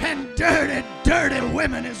and dirty, dirty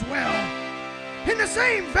women as well. In the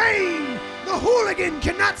same vein, the hooligan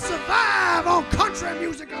cannot survive on country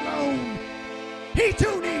music alone. He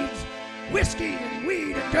too needs whiskey and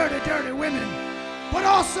weed and dirty, dirty women, but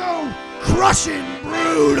also crushing,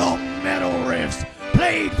 brutal metal riffs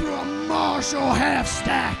played through a Marshall half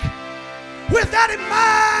stack. With that in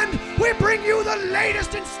mind, we bring you the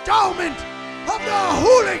latest installment of the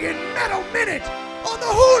Hooligan Metal Minute on the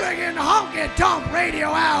Hooligan Honky Tonk Radio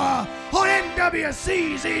Hour on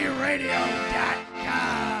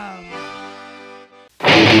NWCZRadio.com.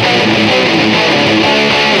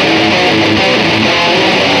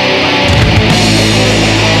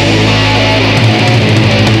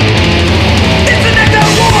 It's an act of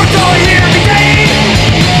war, it's all here every day.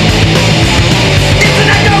 It's an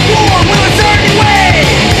act of war with a certain way.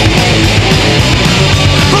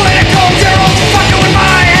 Political zeros fucking with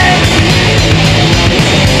my head.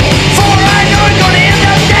 For I know it's gonna end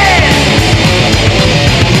up dead.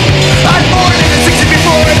 I was born in the 60s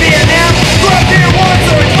before Vietnam. Grew up near war,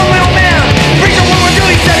 so it's my little man. Preacher World War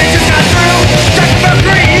II, he said it just got through. Talking about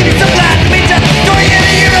greed, he's so glad to meet ya. Going in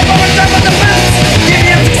a uniform and stuff with the boots.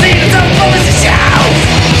 Union succeed and some police to shout.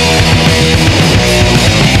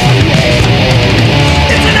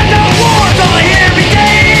 It's an act of war, it's all I hear every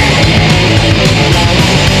day.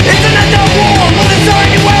 It's an act of war, well it's on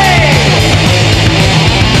your way.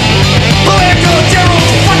 Political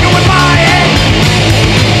generals fucking with my head.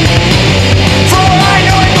 For all I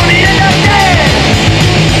know, I'm gonna end up dead.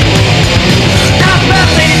 Now I'm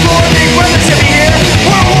battling for big brother should be here.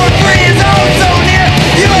 World War III is oh so near.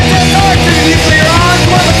 USSR to the nuclear arms.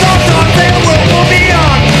 While the thoughts on their world will be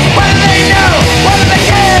on. What do they know? What do they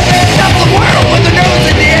care? They're top of the world with their nose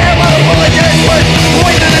in the air. While the bullet just was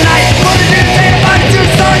poison in the night. For the new day about to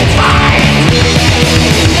start fight.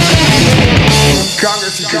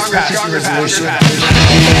 Congress has just passed a resolution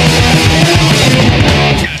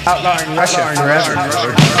outlawing Russia forever.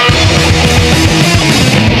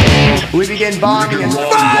 We begin bombing and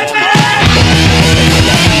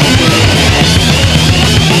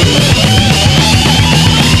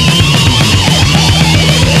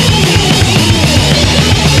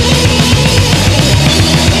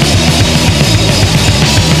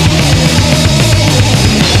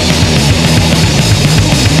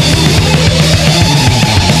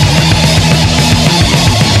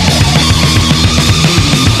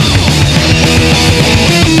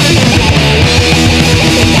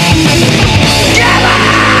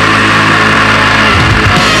Gather!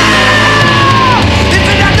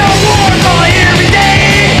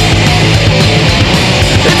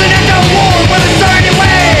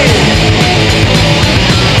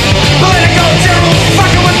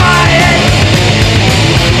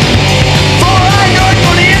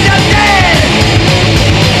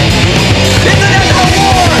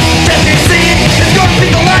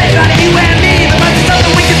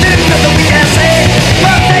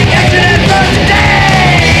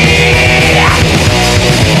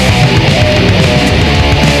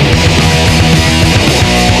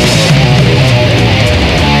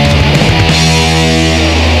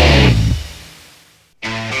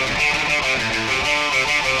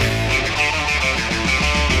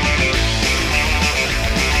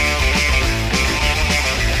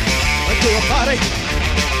 party.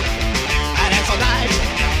 And that's all night.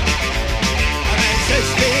 I had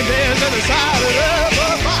 16 beers and decided of a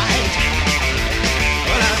fight.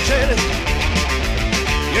 When I'm chilling,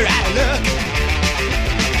 you're out of luck.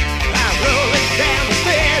 I'm rolling down the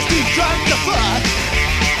stairs, too drunk to fuck.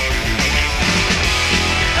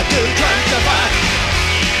 I'm too drunk to fuck.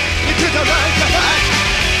 You're too drunk to fuck.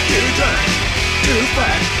 Too drunk to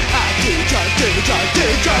fuck. I'm too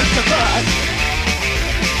drunk to fuck.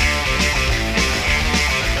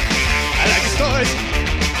 I like the stories.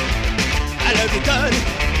 I love the gun.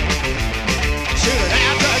 Shooting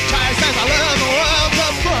out the tires as I love the world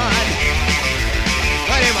of fun.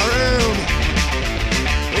 Right in my room,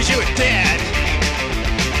 wish you were dead.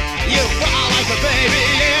 You fall like a baby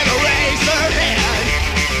in a razor head.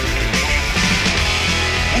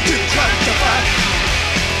 I'm too drunk to fuck.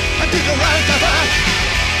 I'm too drunk to fuck.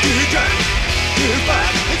 Too drunk to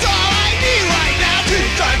fuck. It's all I need right now. Too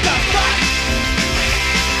drunk to fuck.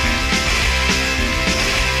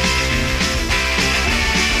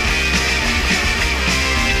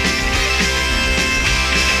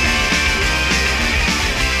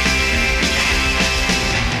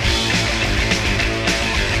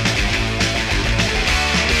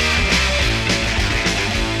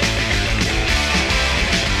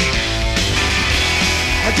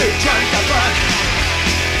 I'm too drunk to fuck.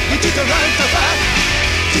 You're too drunk to fuck.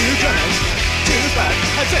 Too drunk to fuck.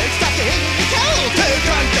 I'm too stuck in the cold. Too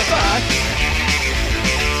drunk to fuck.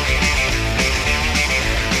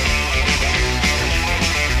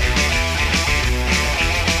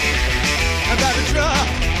 I'm about to drop.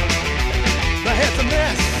 My head's a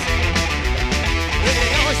mess. The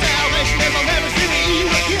only salvation is I'll never see you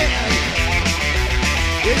again.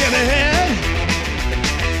 You give me head.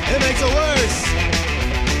 It makes it worse.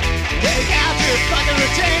 Take out your fucking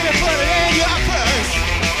routine and put it in your purse.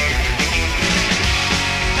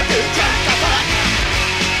 I'm too drunk to fuck.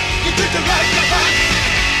 You're too drunk to fuck.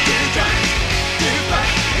 Too drunk to fuck.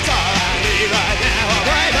 It's all I need right now, oh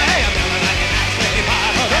baby. I'm feeling like an ice cream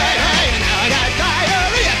pie, oh baby. And now I got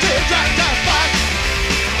diarrhea. Too drunk to fuck.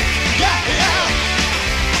 Yeah, yeah.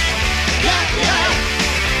 Yeah, yeah.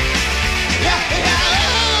 Yeah, yeah.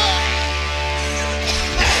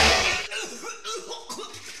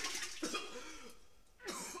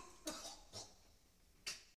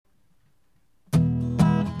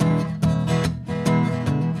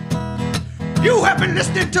 You have been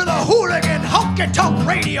listening to the Hooligan Honky Tonk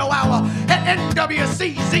Radio Hour at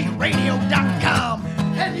NWCZRadio.com,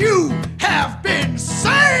 and you have been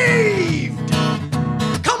saved!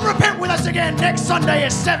 Come repent with us again next Sunday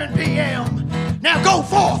at 7 p.m. Now go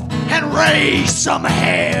forth and raise some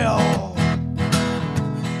hell!